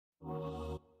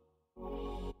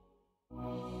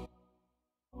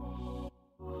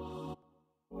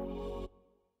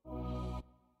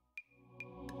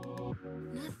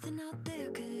out there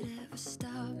could ever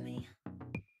stop me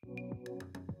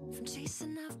from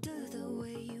chasing after the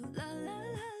way you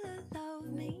love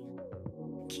me,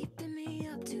 keeping me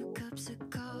up 2 cups of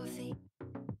coffee.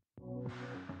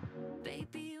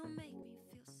 Baby, you make me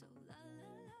feel so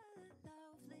lovely.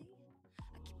 I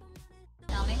keep on running.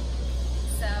 Tell me.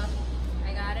 So,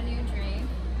 I got a new drink.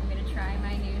 I'm gonna try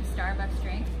my new Starbucks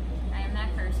drink. I am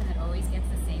that person that always gets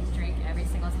the same drink every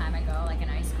single time I go, like an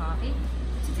iced coffee.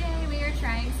 Today we are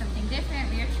trying something different.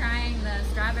 We are trying the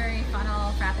strawberry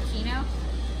funnel Frappuccino.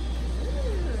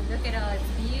 Ooh, look at all its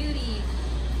beauty.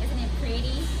 Isn't it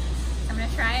pretty? I'm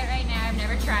gonna try it right now. I've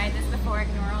never tried this before.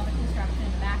 Ignore all the construction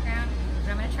in the background.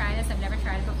 But I'm gonna try this. I've never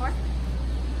tried it before.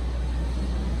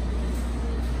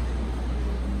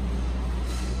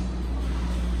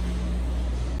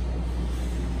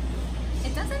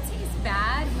 It doesn't taste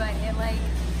bad, but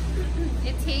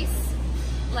it tastes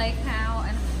like how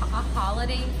a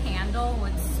holiday candle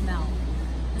would smell.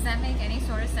 Does that make any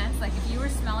sort of sense? Like if you were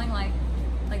smelling like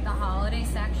the holiday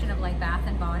section of like Bath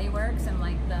and Body Works and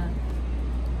like the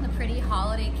pretty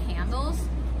holiday candles,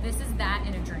 this is that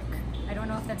in a drink. I don't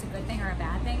know if that's a good thing or a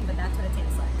bad thing, but that's what it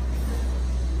tastes like.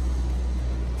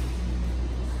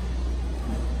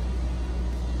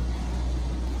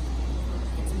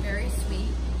 It's very sweet.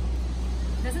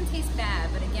 It doesn't taste bad,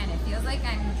 but again, it feels like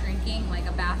I'm drinking like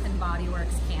a Bath and Body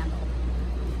Works candle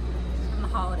from the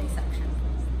holiday section.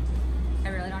 I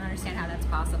really don't understand how that's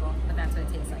possible, but that's what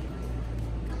it tastes like.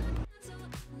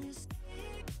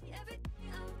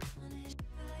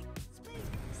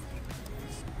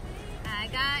 I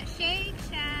got Shake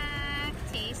Shack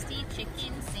tasty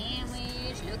chicken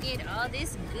sandwich. Look at all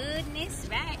this goodness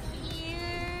right here.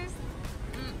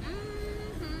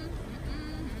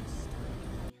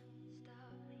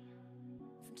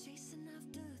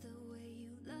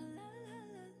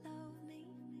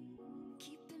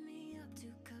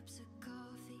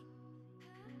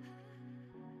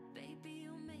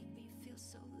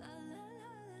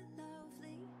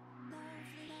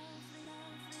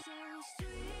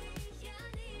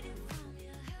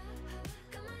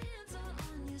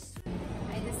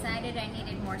 Decided I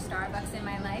needed more Starbucks in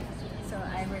my life, so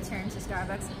I returned to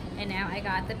Starbucks, and now I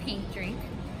got the pink drink.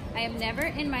 I have never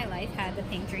in my life had the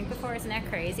pink drink before, isn't that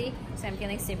crazy? So I'm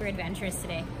feeling super adventurous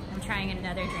today. I'm trying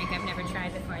another drink I've never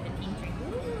tried before, the pink drink.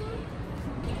 Ooh.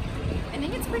 I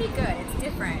think it's pretty good. It's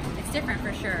different. It's different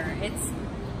for sure. It's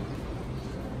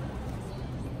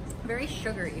very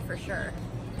sugary for sure.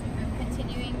 I'm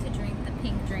continuing to drink the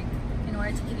pink drink in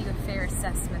order to give you a fair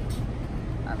assessment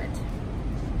of it.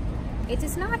 It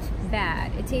is not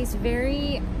bad. It tastes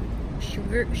very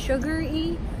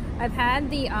sugary. I've had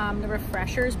the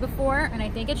refreshers before, and I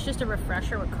think it's just a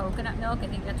refresher with coconut milk. I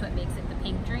think that's what makes it the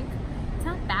pink drink. It's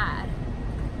not bad,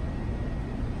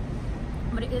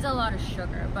 but it is a lot of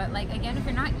sugar. But like again, if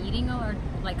you're not eating a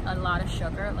lot of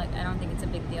sugar, like I don't think it's a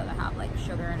big deal to have like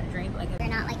sugar in a drink. Like if you're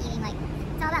not like eating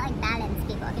it's all about like balance,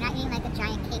 people. If you're not eating like a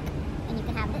giant cake, then you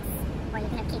can have this, or you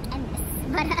can have cake and this.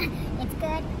 But it's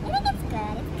good. I think it's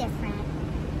good. It's different.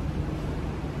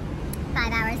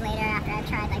 5 hours later, after I've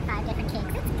tried like 5 different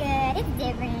cakes, it's good. It's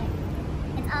different.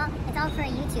 It's all for a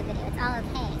YouTube video. It's all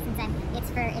okay since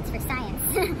it's for science.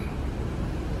 I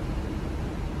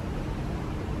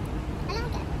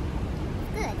like it.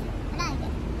 It's good. I like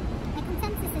it. My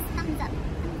consensus is thumbs up.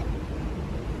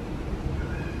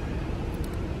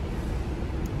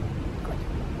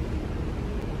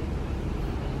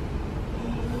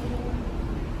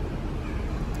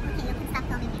 Okay, you can stop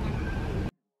filming me now.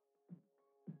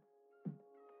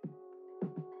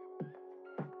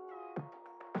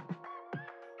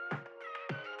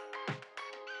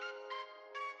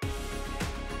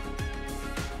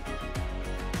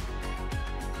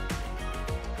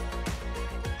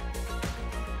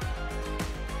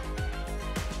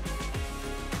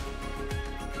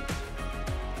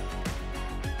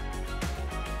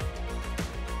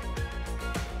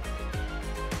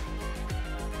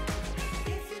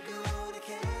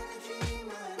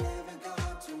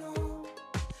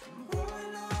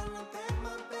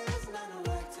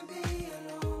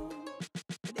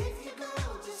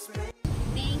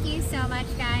 So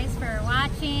much guys for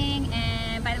watching,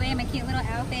 and by the way, my cute little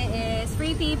outfit is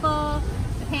Free People.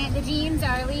 The jeans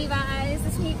are Levi's,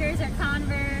 the sneakers are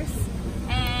Converse,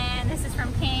 and this is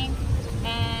from Pink,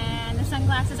 and the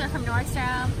sunglasses are from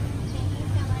Nordstrom. Thank you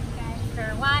so much guys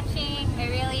for watching. I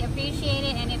really appreciate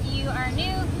it, and if you are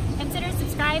new, consider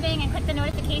subscribing and click the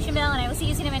notification bell, and I will see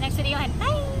you soon in my next video, and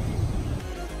bye!